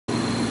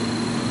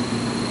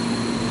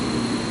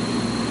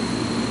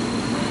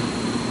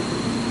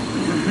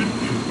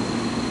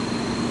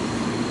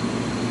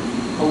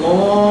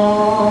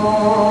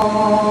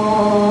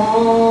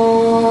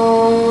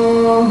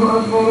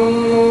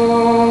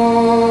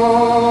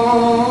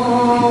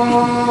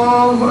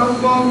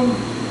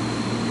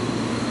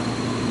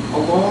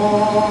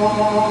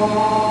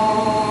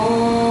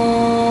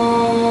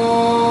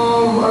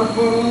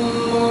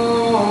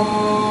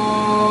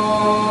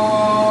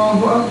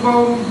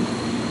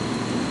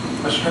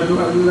أشهد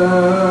أن لا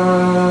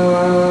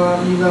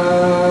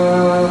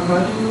إله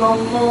إلا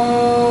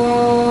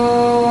الله.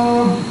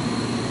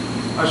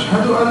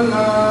 أشهد أن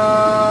لا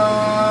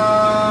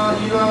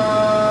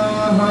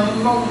إله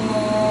إلا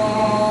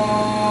الله.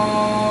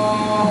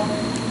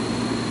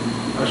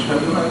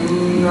 أشهد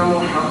أن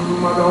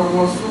محمدا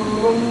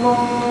رسول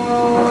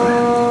الله.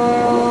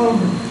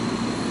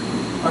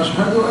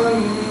 أشهد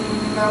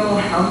أن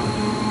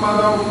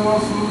محمدا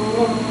رسول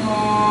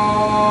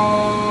الله.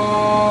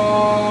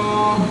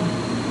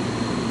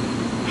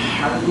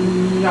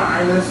 حي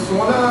على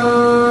الصلاة.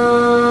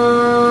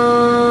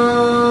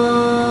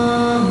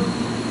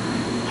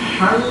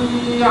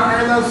 حي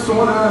على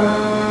الصلاة.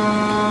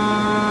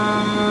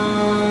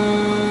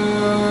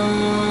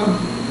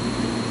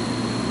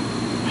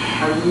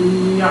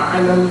 حي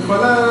على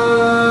الفلاح.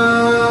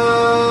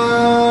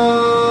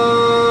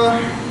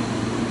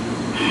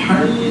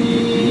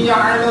 حي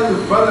على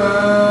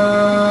الفلاح.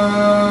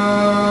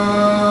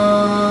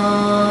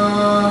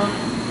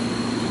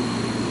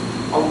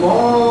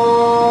 الله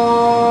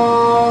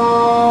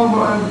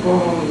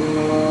أكبر.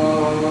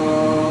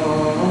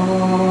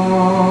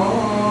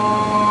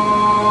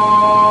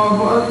 الله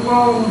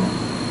أكبر.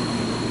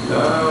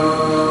 لا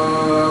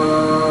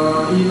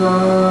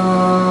إله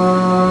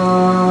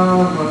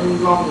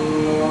إلا الله.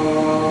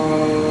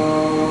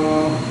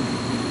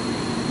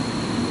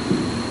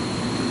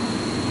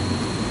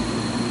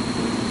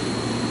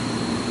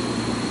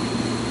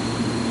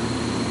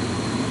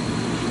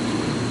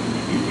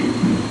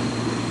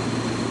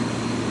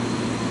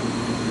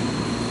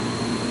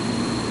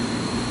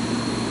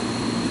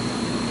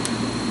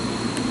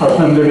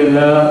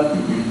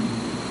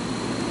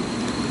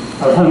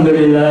 الحمد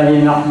لله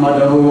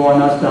نحمده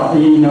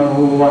ونستعينه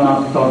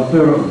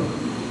ونستغفره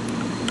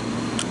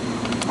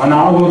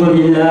ونعوذ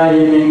بالله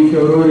من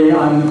شرور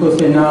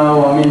أنفسنا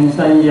ومن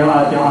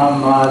سيئات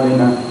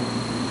أعمالنا.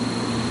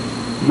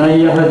 من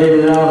يهد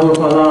الله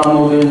فلا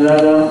مضل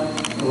له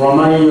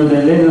ومن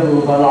يضلله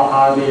فلا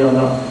هادي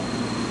له.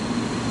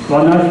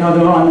 ونشهد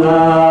أن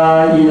لا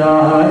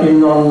إله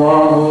إلا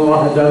الله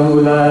وحده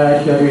لا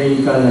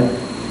شريك له.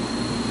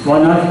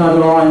 ونشهد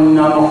أن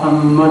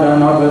محمدا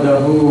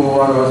عبده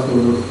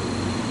ورسوله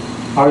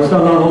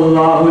أرسله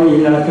الله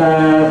إلى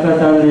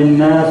كافة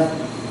للناس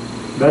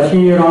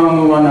بشيرا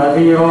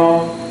ونذيرا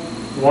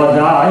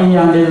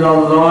وداعيا إلى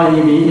الله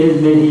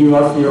بإذنه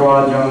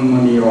وسراجا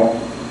منيرا.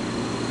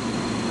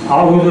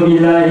 أعوذ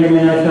بالله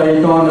من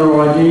الشيطان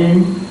الرجيم.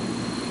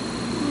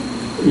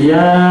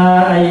 يا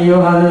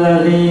أيها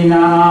الذين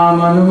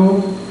آمنوا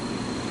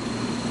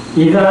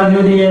إذا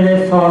نودي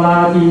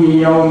للصلاة من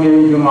يوم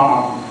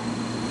الجمعة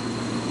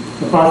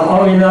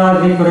فاسعوا إلى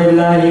ذكر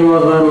الله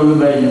وذروا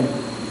البيع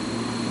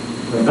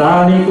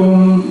ذلكم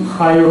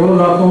خير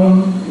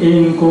لكم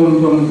إن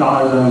كنتم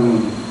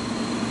تعلمون.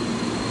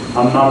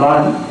 أما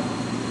بعد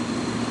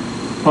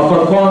فقد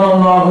قال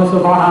الله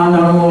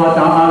سبحانه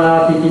وتعالى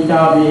في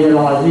كتابه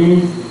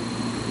العزيز: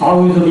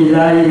 أعوذ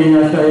بالله من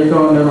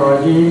الشيطان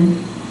الرجيم.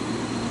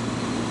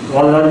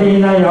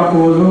 والذين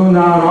يقولون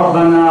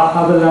ربنا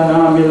هب لنا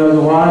من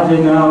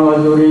أزواجنا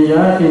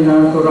وذرياتنا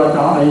قرة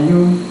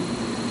أعين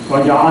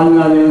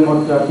وجعلنا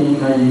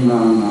للمتقين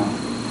إماما.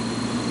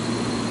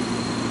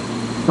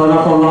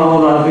 صدق الله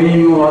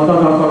العظيم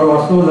وصدق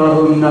رسوله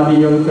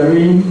النبي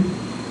الكريم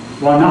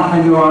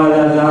ونحن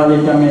على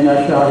ذلك من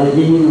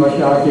الشاهدين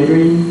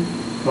والشاكرين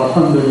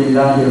والحمد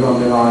لله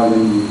رب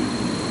العالمين.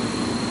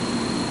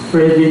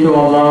 Praise be to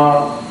Allah,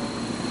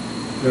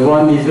 the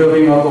one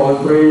deserving of all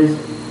praise,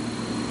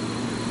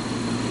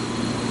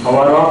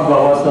 our Rabb,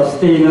 our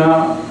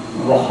sustainer,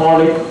 our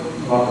Khaliq,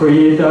 our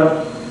creator,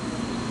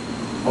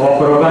 our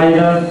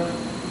provider,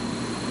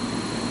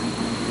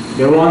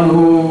 the one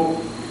who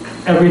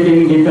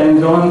everything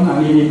depends on,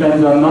 and he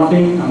depends on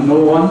nothing and no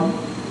one.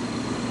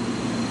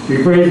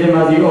 We praise him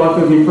as he ought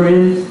to be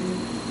praised,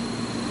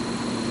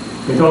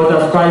 without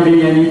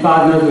ascribing any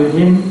partners with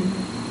him,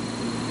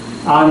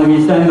 and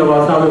we send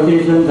our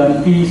salutations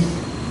and peace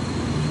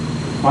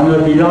on the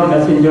beloved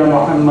Messenger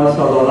Muhammad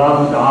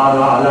sallallahu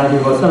ta'ala alayhi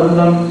wa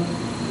sallam,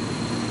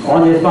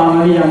 on his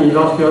family and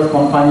illustrious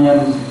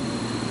companions,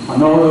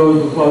 and all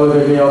those who follow the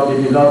way of the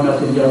beloved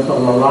Messenger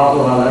sallallahu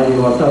alayhi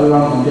wa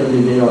sallam until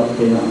the day of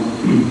Qiyamah.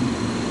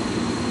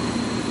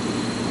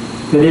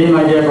 Today,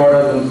 my dear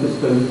brothers and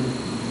sisters,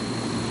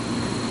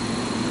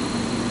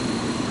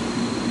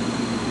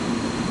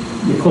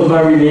 the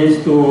khutbah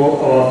relates to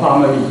our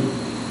family.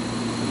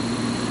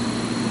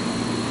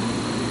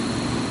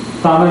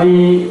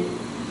 Family,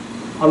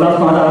 Allah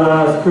subhanahu wa ta'ala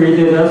has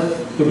created us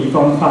to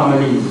become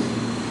families.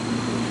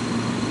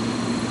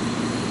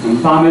 And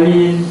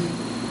families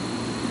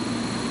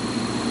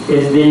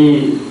is the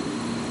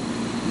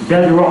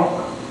bedrock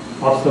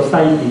of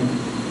society.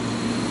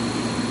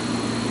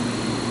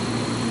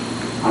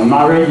 And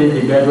marriage is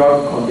the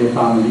bedrock of the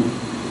family.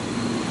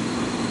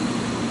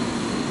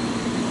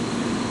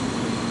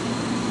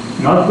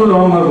 Not too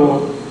long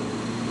ago,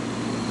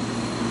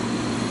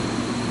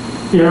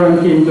 Kieran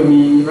came to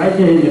me right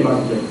here in the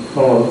masjid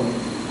hall,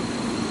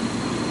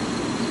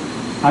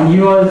 and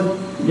he was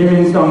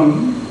giving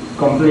some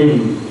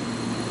complaining.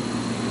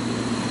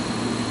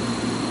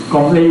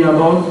 Complaining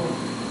about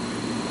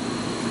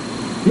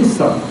his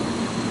son.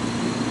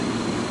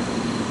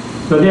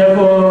 So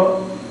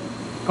therefore,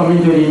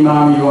 coming to the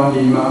Imam, you want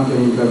the Imam to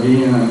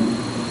intervene and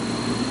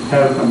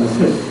help and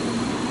assist.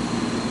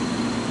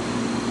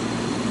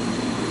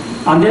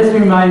 And this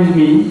reminds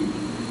me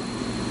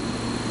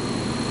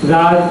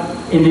that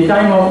in the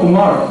time of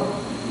Umar,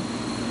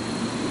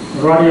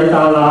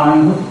 radiyallahu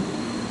anhu,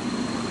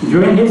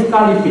 during his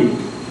caliphate,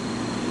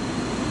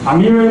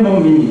 Amir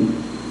al-Mu'minin,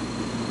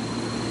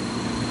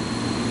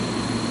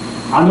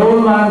 an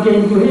old man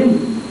came to him.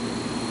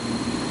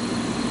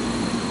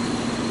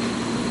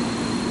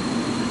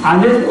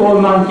 And this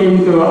old man came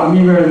to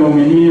Amir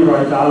al-Mu'minin,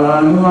 radiyallahu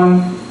anhu, and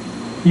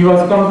he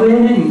was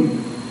complaining.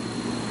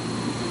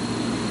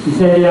 He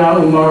said, Ya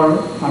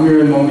Umar,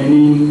 Amir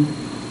al-Mu'minin,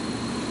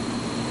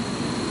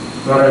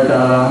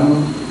 radiyallahu anhu,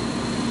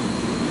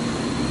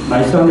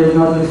 my son is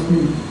not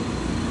listening.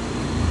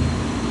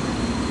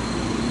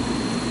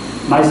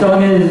 My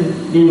son is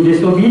being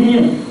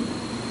disobedient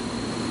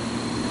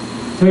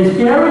to his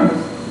parents.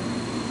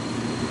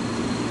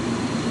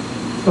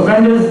 So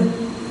when this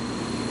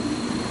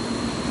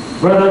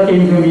brother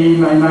came to me,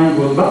 my mind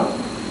goes back.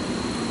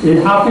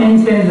 It's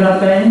happening since that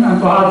time,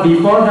 and perhaps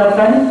before that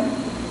time,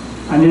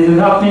 and this is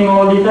happening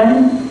all the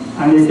time,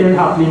 and it's still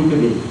happening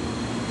today.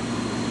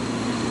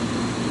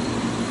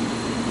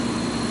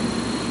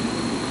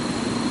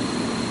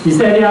 He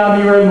said, Ya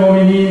Amir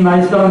al-Mu'minin,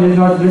 my son is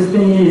not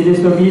listening, he is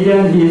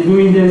disobedient, he is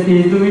doing this, he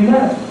is doing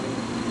that.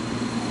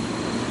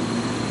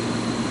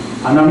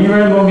 And Amir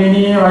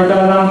al-Mu'minin,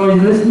 radiyallahu anhu,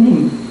 is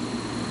listening.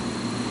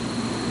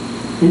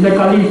 He's the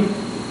Caliph.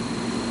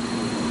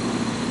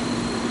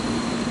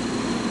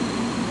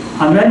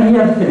 And when he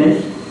had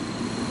finished,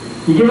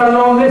 he gave a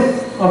long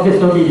list of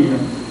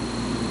disobedience.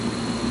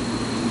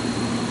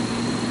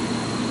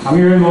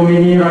 Amir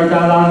al-Mu'minin,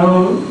 radiyallahu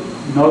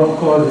anhu, now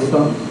called the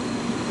son,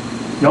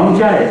 young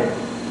child.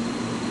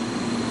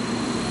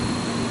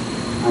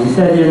 And he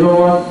said, you know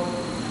what?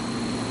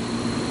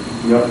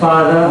 Your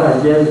father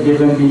has just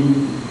given me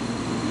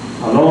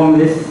a long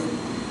list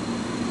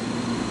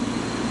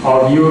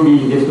of you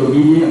being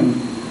disobedient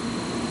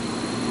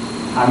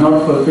and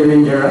not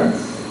fulfilling the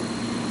rights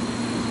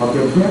of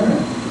your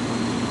parents.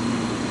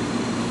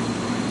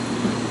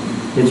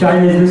 The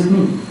child is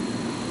listening.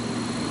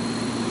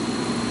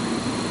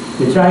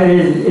 The child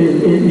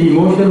is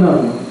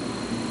emotional.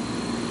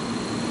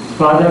 His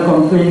father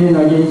complaining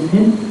against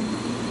him.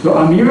 So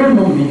Amir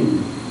al-Mu'minin,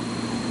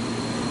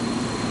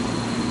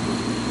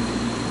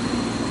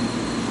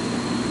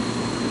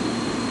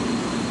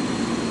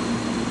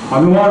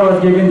 Umar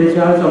was giving the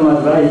child some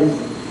advice.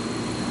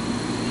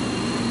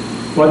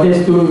 What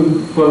is to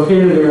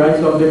fulfill the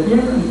rights of the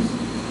parents?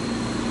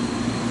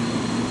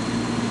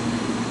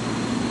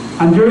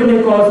 And during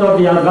the course of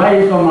the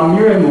advice from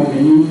Amir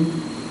al-Mu'minin,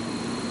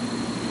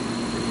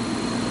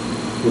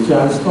 the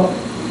child stopped.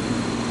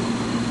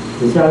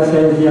 The child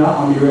said,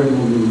 Ya Amir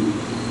al-Mu'minin,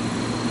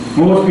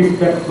 most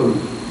respectful,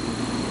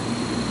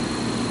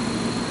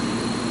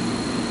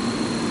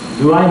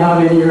 do I have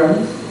any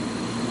rights?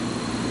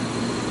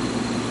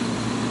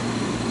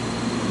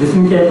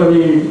 Listen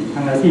carefully,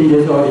 and I see in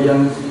this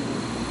audience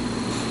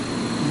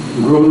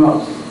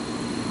grown-ups,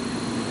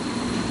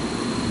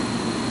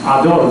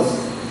 adults,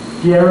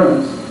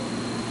 parents.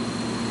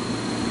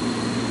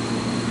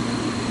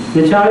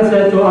 The child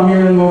said to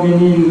Amir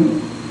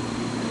al-Mu'minin,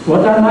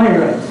 what are my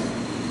rights?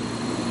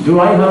 Do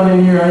I have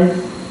any rights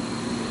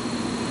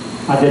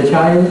as a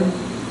child?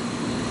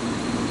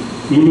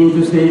 Meaning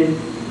to say,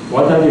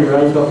 what are the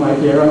rights of my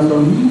parents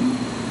on me?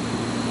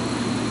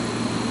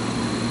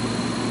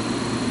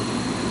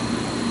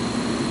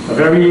 A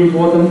very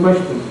important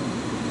question.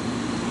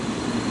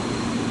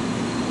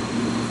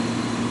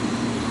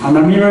 And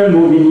Amir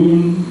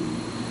al-Mu'minin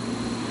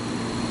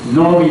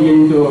now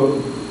begin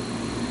to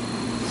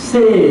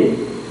say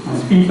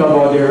and speak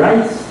about the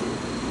rights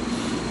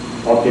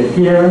of the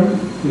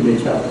parent to the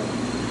child.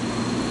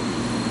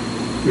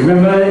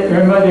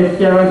 Remember the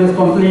parent is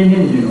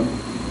complaining, you know.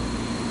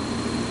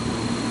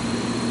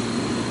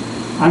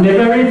 And the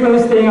very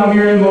first thing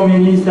Amir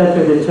al-Mu'minin said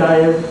to the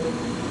child,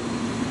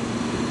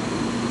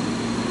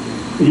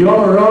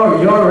 your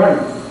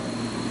rights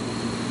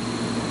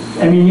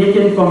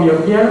emanating from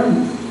your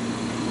parents,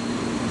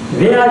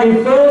 they are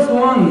the first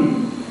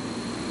one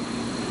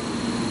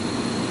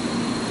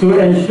to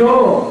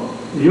ensure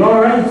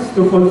your rights,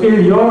 to fulfill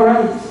your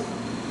rights.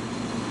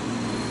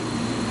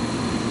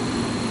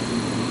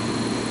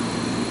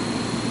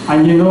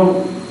 And you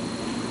know,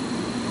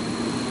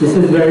 this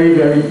is very,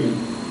 very deep.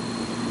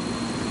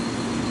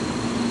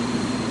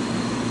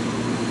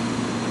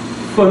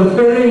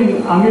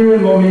 Fulfilling, Amir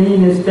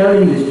al-Mu'minin is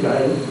telling this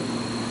child,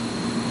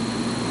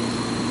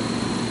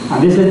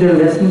 and this is the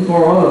lesson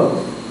for all of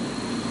us.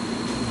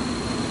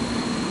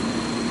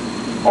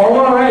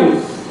 Our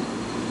rights,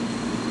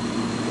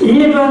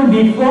 even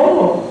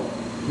before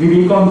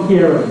we become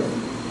parents,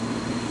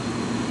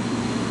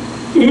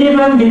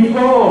 even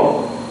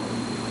before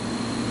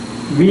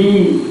we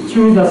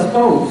choose a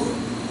spouse,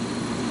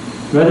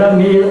 whether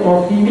male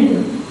or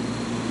female.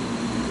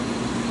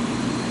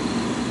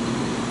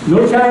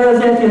 No child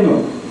as yet, you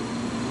know.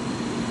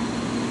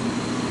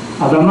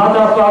 As a matter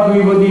of fact,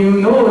 we wouldn't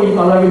even know if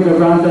Allah will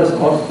grant us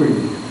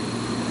offspring.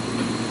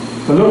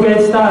 So look where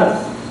it starts.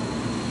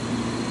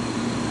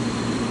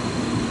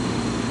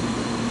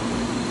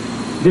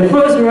 The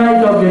first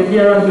right of the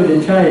parent to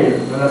the child,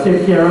 when I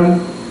say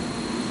parent,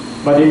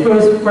 but the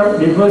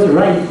first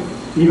right,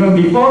 even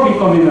before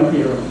becoming a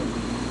parent,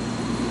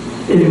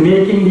 is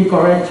making the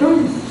correct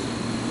choice.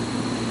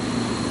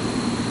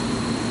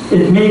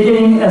 Is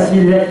making a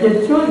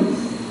selected choice.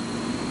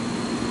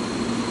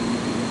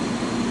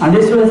 And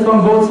this was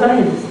from both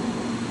sides,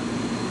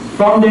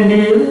 from the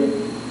male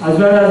as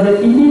well as the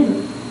female.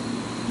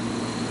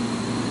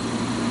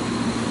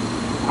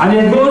 And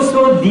it goes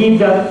so deep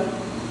that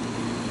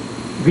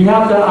we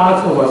have to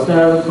ask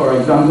ourselves, for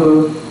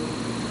example,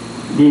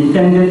 the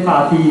intended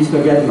parties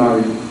to get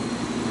married.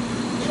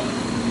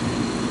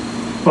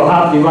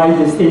 Perhaps the wife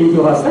is saying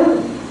to herself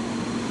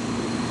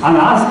and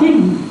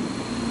asking,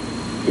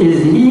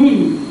 is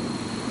he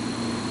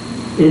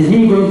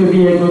going to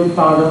be a good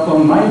father for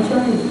my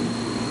child?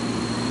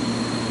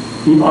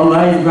 If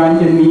Allah is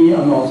granting me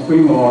an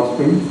offspring or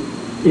offspring,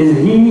 is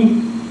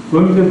he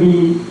going to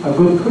be a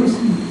good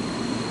person,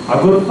 a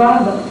good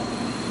father?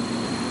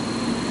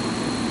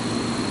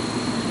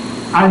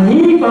 And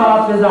he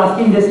perhaps is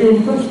asking the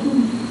same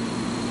question.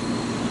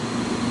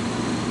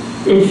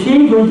 Is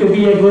she going to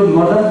be a good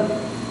mother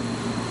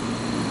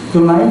to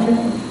my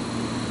child?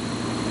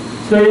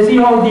 So you see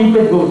how deep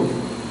it goes.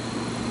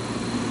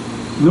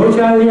 No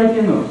child yet,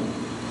 you know.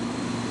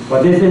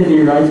 But this is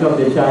the rights of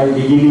the child,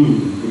 the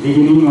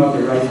beginning of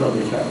the rights of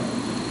the child.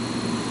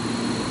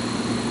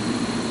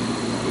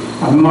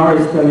 And Mar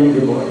is telling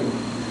the boy,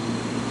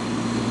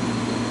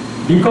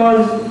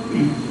 because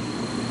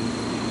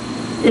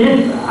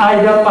if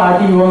either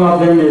party, one of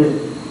them is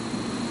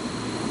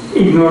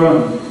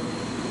ignorant,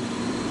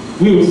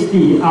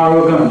 hasty,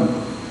 arrogant,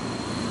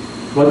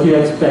 what do you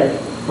expect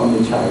from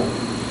the child?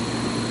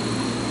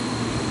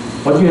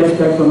 What do you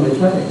expect from the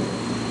child?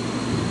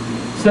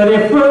 So the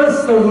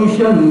first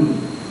solution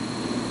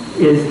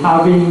is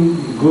having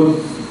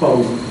good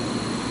spouses.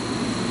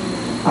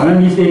 And when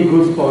we say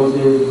good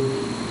spouses,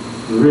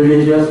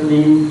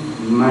 religiously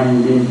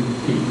minded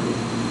people.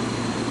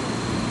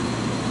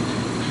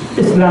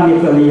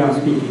 Islamically, I'm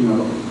speaking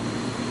about.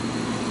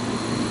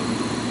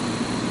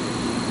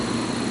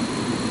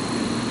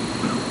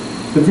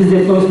 So this is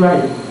the first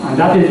right, and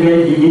that is where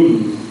it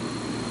begins.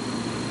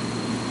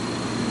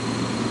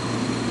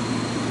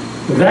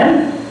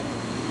 Then,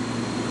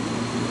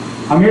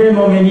 Amir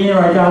al-Mu'mineen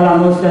Radiallahu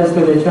Anhu says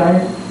to the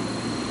child,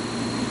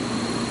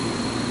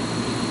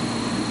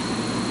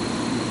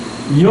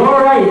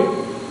 your right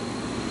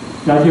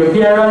that your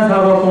parents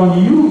have upon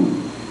you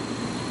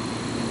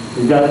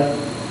is that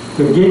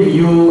to give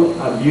you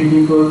a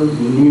beautiful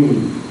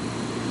name.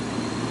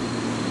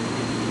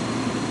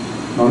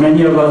 Now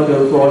many of us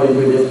will fall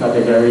into this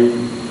category,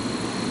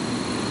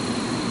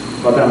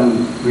 but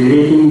I'm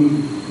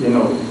relating,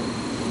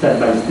 step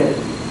by step.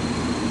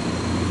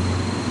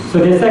 So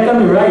the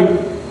second right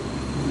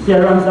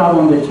parents have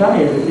on the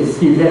child is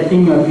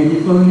selecting a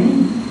beautiful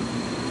name.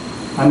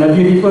 And a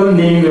beautiful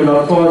name will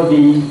of course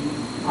be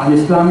an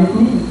Islamic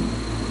name.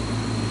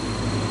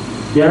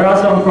 There are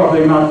some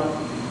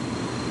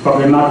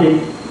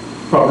problematic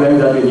problems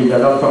that will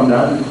develop from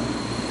that.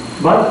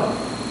 But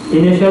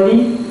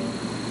initially,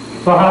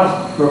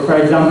 perhaps, for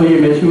example, you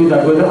may choose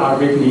a good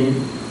Arabic name,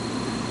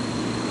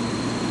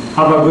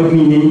 have a good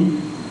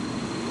meaning,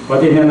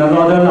 but in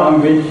another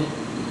language,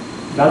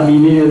 that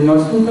meaning is not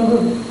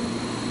suitable.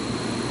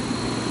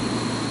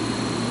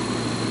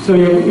 So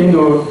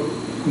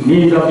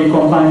names of the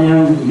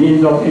companions,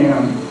 names of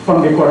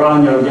from the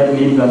Quran, you'll get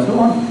names and so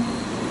on.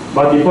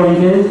 But the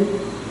point is, a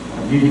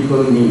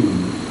beautiful name.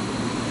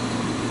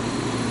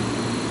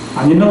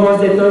 And you know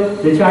what's the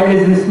third? The child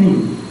is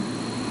listening.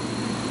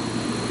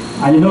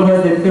 And you know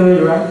what's the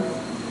third right?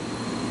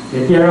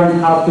 The parents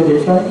have to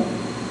the child.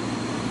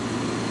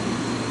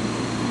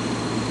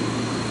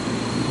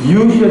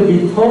 You should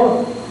be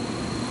taught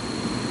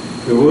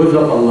the words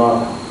of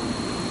Allah.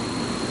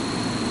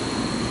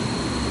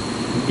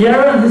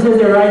 Parent, this is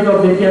the right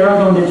of the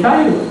parent on the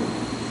child.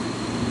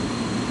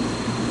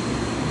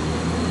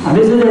 And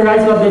this is the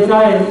rights of the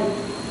child.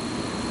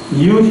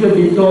 You should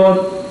be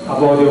taught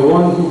about the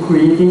one who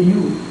created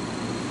you.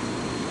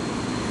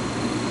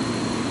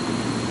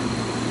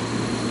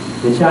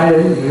 The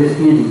child is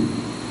listening,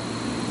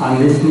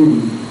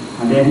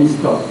 and then he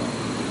stopped.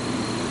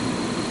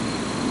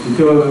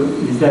 Until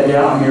he said,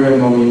 "Ya Amir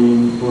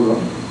al-Mu'mineen, hold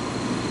on."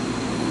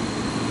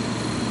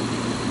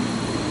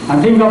 And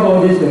think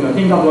about this,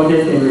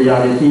 in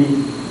reality,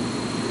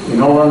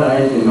 in our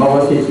life, in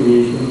our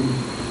situation,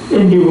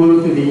 in the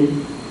world today.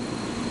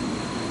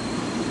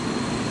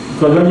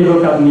 Because when you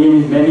look at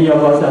names, many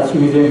of us are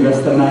choosing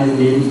westernized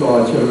names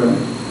for our children.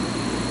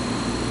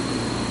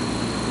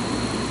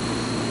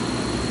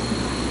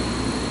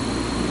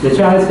 The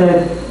child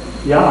said,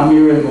 "Ya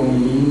Amir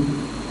al-Mu'mineen,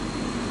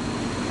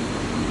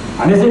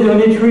 And this is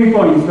only 3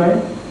 points,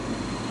 right?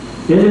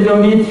 This is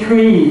only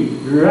 3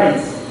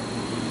 rights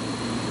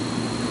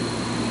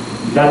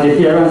that the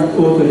parents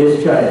owe to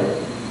this child.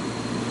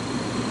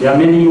 There are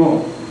many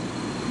more,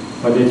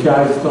 but the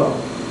child stopped.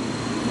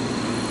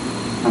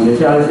 And the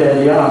child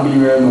said, Ya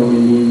Amir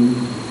al-Mu'minin,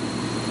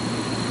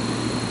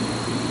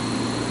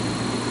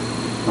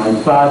 my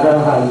father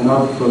has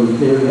not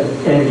fulfilled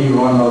any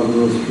one of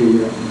those 3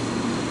 rights.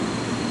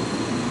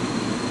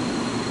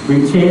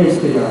 Bring change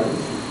to your eyes.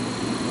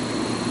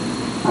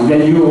 And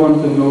then you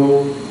want to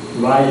know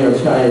why your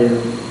child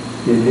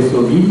is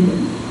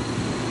disobedient.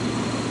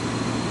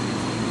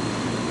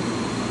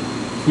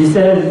 He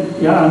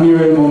said, Ya Amir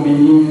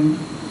al-Mu'minin,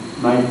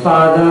 my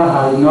father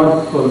has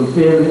not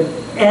fulfilled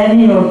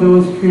any of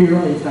those 3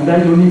 rights, and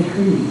that's only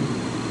 3.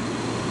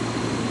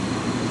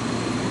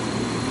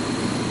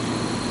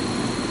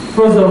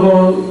 First of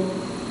all,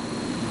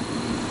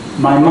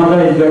 my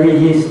mother is very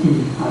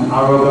hasty and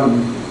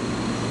arrogant.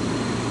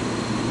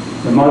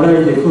 The mother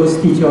is the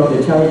first teacher of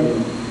the child.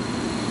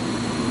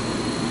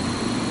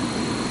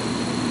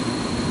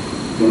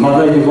 The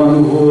mother is the one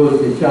who holds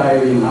the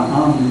child in her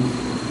arms,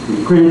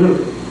 the cradle.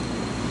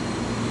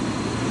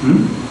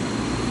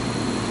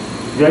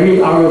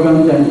 Very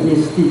arrogant and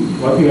hasty.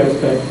 What do you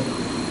expect?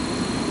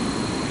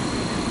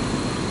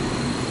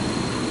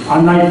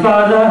 And my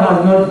father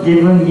has not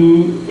given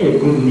me a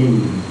good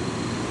name.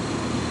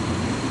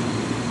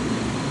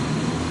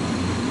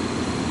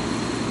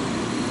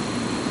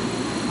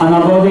 And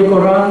about the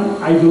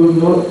Quran, I don't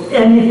know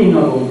anything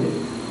about it.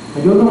 I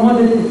don't know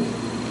what it is.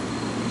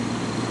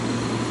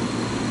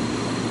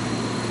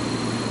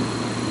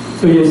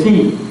 So you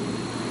see,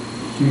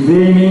 we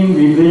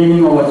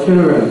blaming our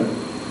children,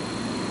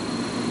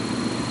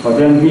 but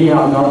then we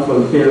have not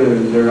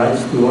fulfilled the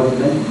rights towards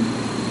them.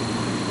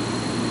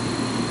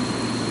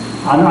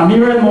 And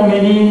Amir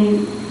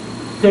al-Mu'minin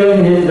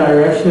turned his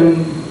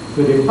direction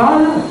to the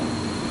father.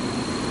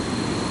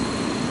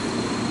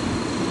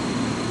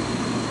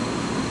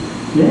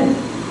 Yes.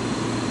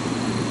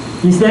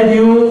 He said,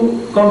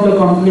 you come to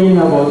complain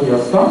about your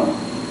son,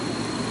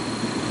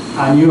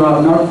 and you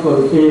have not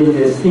fulfilled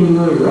a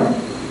single right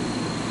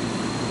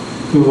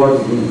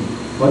towards him.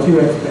 What do you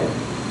expect?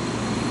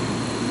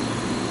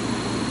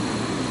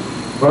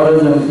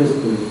 Brothers and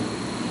sisters,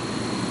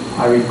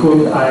 I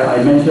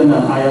mentioned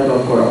an ayat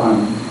of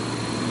Quran.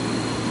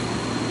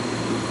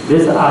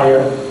 This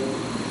ayat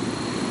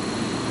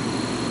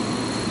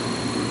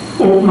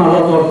opened a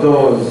lot of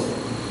doors.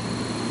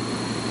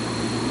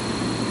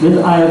 This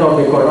ayat of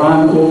the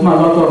Quran opened a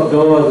lot of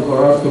doors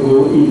for us to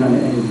go in and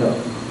enter.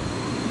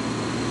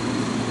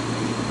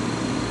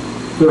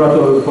 Surah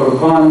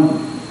Al-Furqan,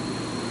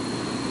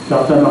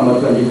 chapter number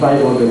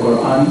 25 of the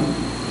Quran,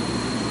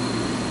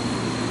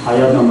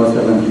 ayat number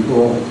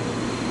 74.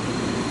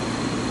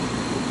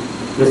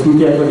 Listen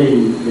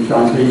carefully the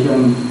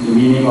translation, the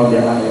meaning of the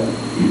ayat.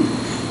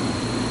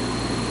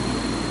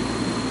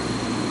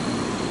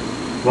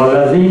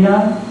 وَالَّذِينَ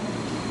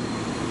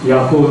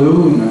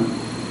يَقُولُونَ,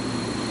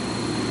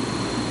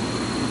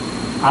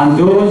 and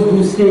those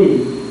who say,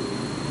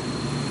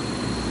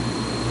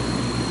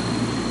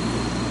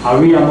 are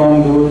we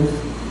among those?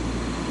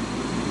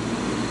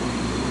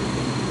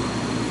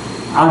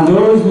 And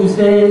those who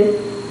say,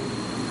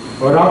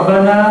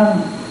 رَبَّنَا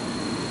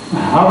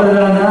هَبْ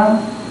لَنَا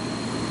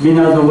مِنْ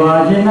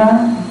أَزْوَاجِنَا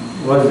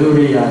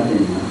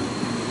وَذُرِّيَّاتِنَا.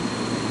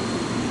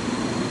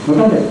 Look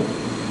at it.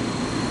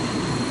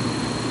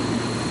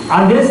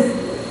 And this,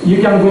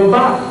 you can go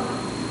back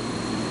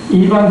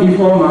even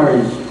before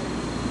marriage.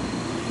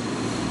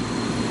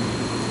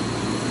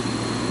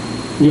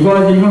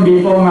 Because even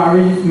before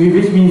marriage,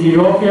 which means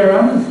your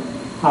parents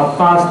have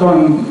passed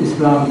on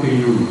Islam to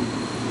you.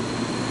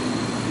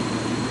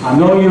 And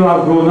now you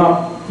have grown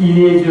up,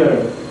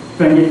 teenager,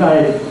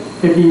 25,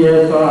 50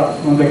 years perhaps,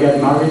 want to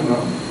get married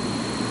now.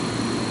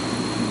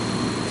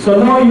 So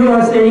now you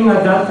are saying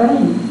at that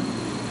time,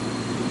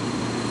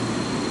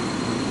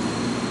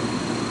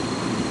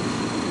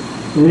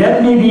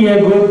 let me be a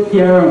good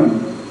parent,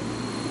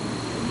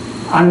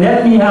 and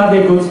let me have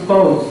a good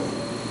spouse,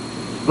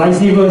 vice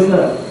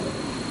versa.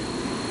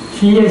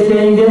 She is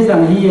saying this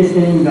and he is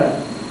saying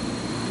that.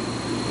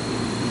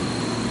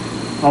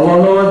 Our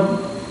Lord,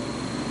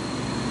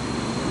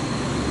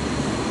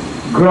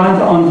 grant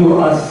unto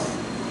us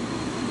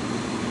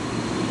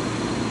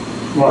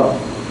what?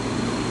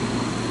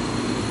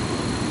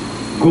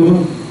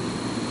 Good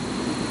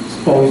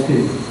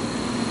spouses,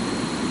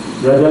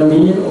 whether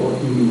male or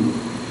female.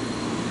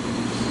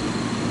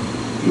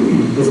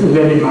 This is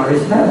where the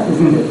marriage starts,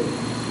 isn't it?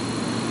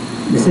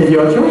 This is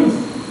your choice.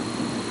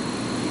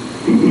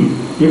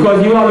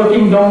 Because you are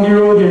looking down the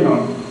road, you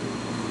know.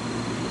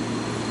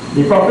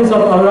 The prophets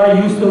of Allah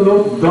used to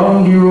look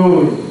down the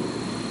road.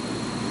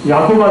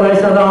 Yaqub alayhi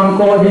salam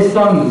called his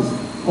sons,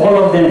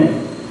 all of them,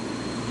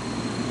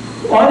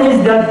 on his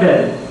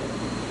deathbed,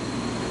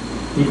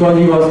 because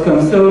he was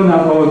concerned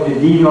about the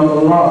deen of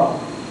Allah.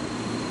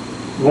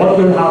 What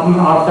will happen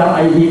after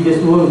I leave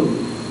this world?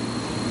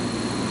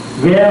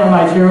 Where are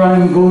my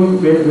children will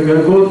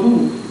go to?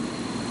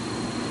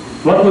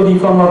 What will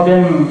become of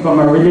them from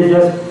a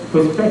religious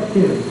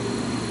perspective?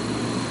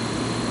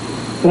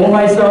 Oh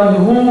my son,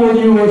 who will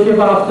you worship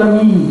after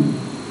me?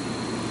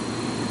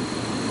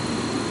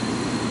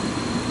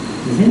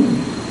 You see?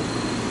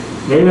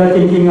 They were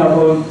thinking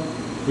about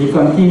the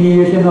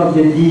continuation of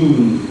the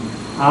deen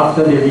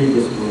after they read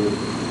this word.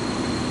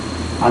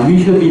 And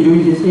we should be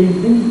doing the same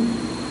thing.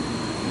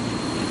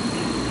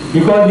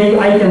 Because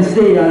I can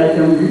say, and I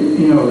can,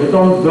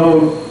 without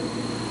doubt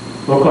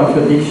or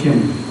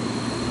contradiction,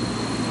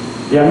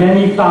 there are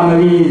many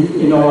families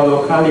in our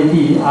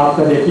locality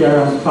after their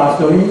parents pass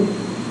away.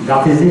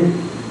 That is it.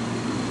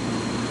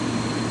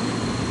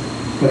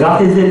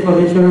 That is it for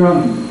the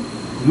children.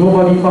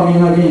 Nobody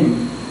coming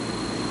again.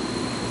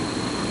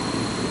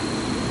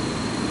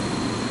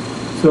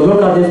 So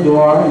look at this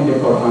dua in the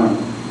Quran.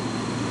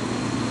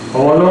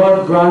 Our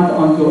Lord grant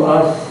unto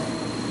us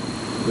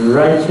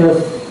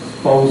righteous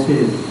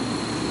spouses,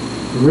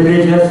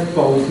 religious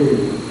spouses.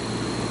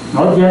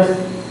 Not just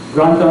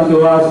grant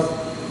unto us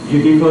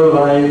beautiful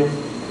wives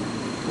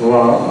or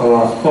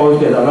our spouse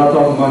with a lot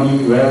of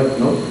money, wealth,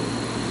 no.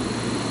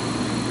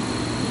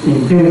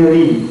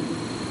 Internally.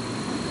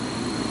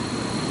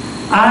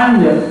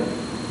 And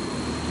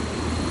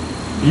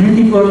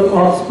beautiful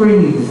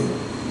offsprings.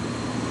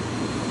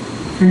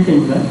 Three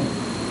things,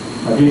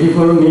 a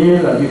beautiful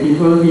male, a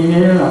beautiful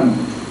female, and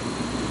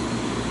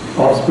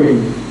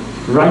offspring.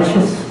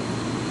 Righteous.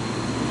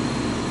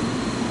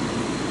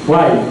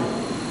 Why?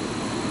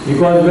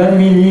 Because when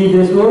we leave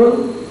this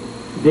world,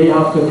 they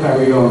have to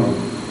carry on.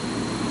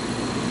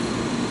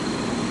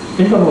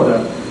 Think about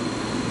that.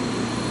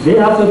 They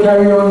have to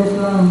carry on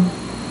Islam.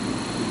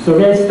 So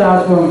let's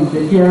start from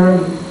the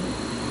parents.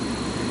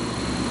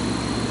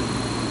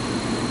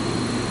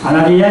 And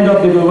at the end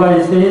of the dua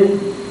it says,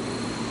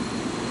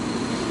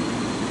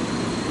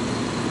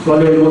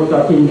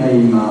 وَلِلْمُتَّقِينَ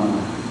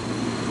إِمَامًا,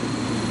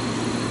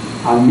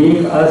 and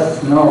make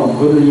us now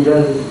good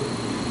leaders.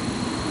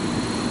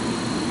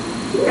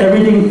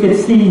 Everything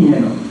fits in,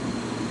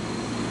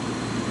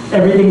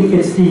 Everything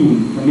fits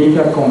in to make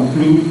a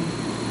complete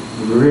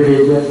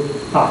religious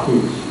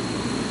package.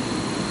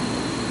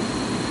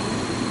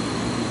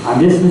 And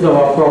this is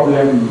our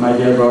problem, my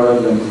dear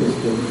brothers and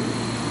sisters.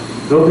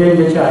 Don't blame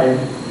the child.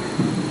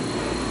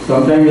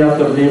 Sometimes we have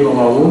to blame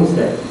our own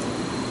self.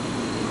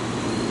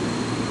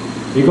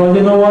 Because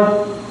you know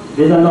what?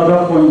 There's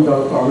another point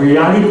of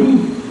reality.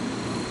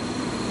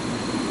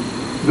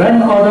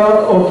 When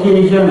other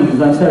occasions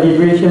and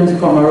celebrations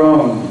come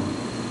around,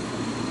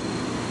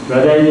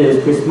 whether it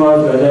is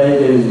Christmas, whether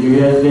it is New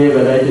Year's Day,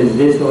 whether it is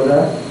this or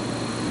that,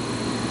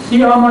 see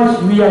how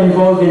much we are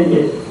involved in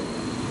it.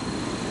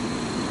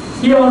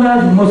 See how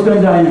much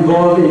Muslims are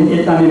involved in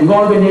it, and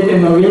involved in it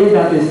in a way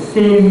that is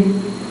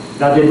same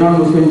that the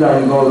non-Muslims are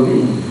involved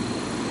in.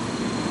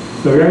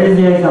 So where is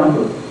the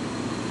example?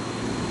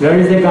 Where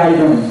is the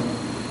guidance?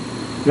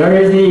 Where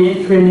is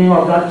the training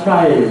of that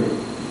child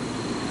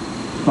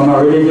from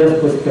a religious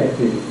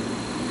perspective?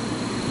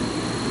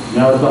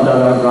 May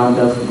Allah grant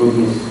us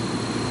goodness.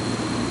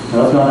 May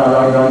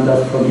Allah grant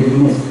us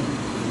forgiveness.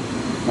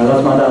 May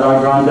Allah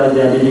grant us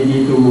the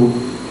ability to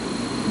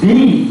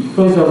be,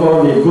 first of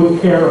all, a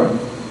good parent.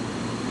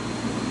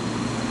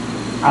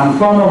 And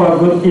from our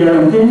good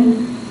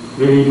parenting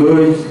will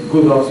emerge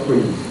good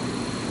offspring.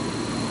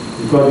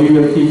 Because we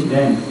will teach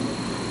them.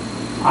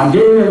 And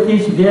they will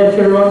teach their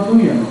children too,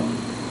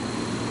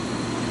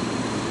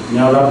 May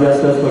Allah bless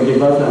us,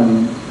 forgive us,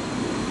 and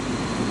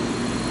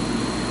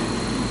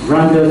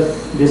grant us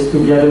this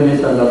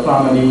togetherness as a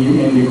family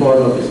in the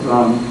cause of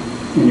Islam,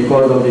 in the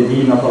cause of the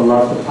deen of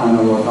Allah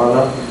subhanahu wa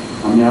ta'ala.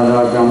 And may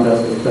Allah grant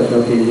us a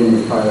special place in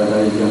His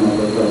paradise.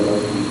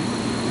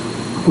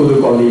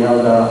 أقول قولي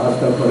هذا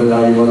أستغفر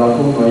الله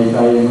ولكم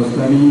ولسائر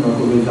المسلمين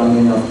وكل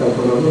ذنب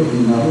أستغفره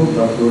إنه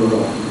غفور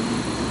رحيم.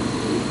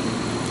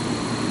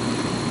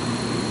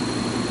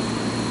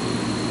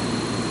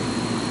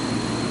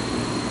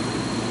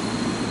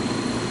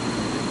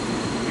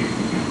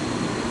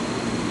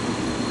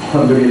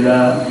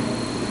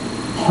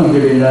 الحمد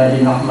لله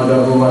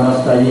نحمده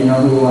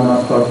ونستعينه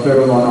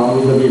ونستغفره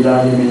ونعوذ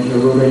بالله من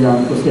شرور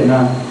أنفسنا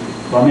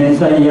ومن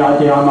سيئات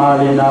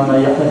أعمالنا. من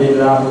يهد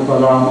الله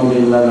فلا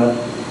مضل له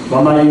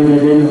ومن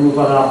يضلله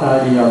فلا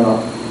هادي له.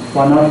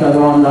 ونشهد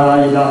أن لا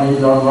إله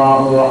إلا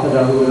الله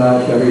وحده لا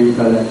شريك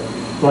له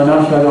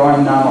ونشهد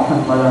أن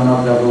محمدا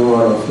عبده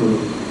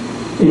ورسوله.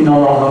 إن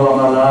الله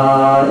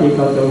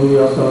وملائكته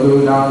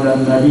يصلون على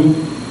النبي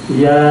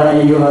يا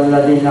أيها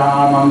الذين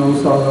آمنوا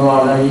صلوا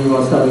عليه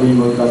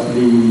وسلموا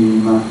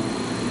تسليما.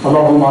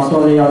 اللهم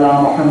صل على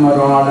محمد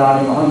وعلى آل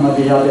محمد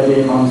عدد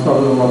من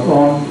صلوا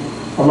وصام.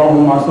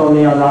 اللهم صل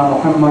على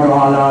محمد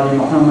وعلى آل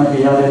محمد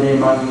عدد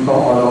من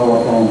فعل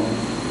وصام.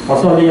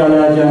 وصل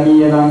على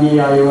جميع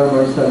الأنبياء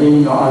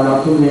والمرسلين وعلى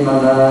كل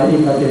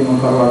ملائكة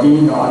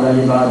المقربين وعلى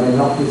عباد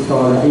الله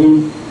الصالحين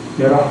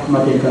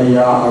برحمتك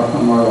يا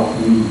أرحم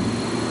الراحمين.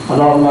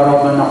 اللهم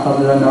ربنا هب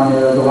لنا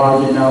من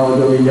أزواجنا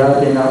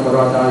وذرياتنا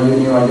قرة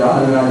أعين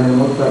واجعلنا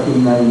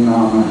للمتقين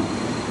إماما.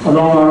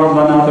 اللهم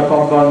ربنا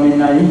تقبل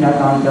منا إنك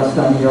أنت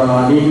السميع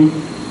العليم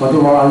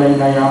وتب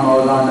علينا يا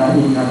مولانا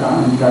إنك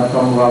أنت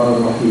التواب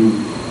الرحيم.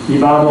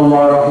 عباد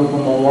الله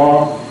رحمكم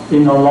الله،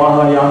 إن الله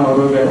يأمر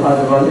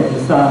بالعدل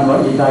والإحسان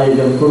وإيتاء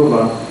ذي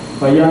القربى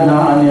وينهى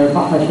عن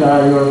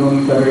الفحشاء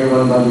والمنكر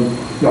والبغي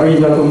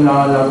يعظكم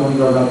لعلكم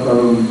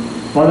تذكرون.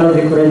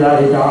 ولذكر الله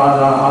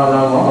تعالى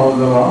أعلى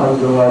وأفضل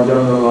وأجل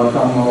وجل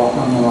وتم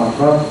وحم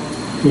وأكبر.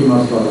 فيما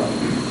الصلاة.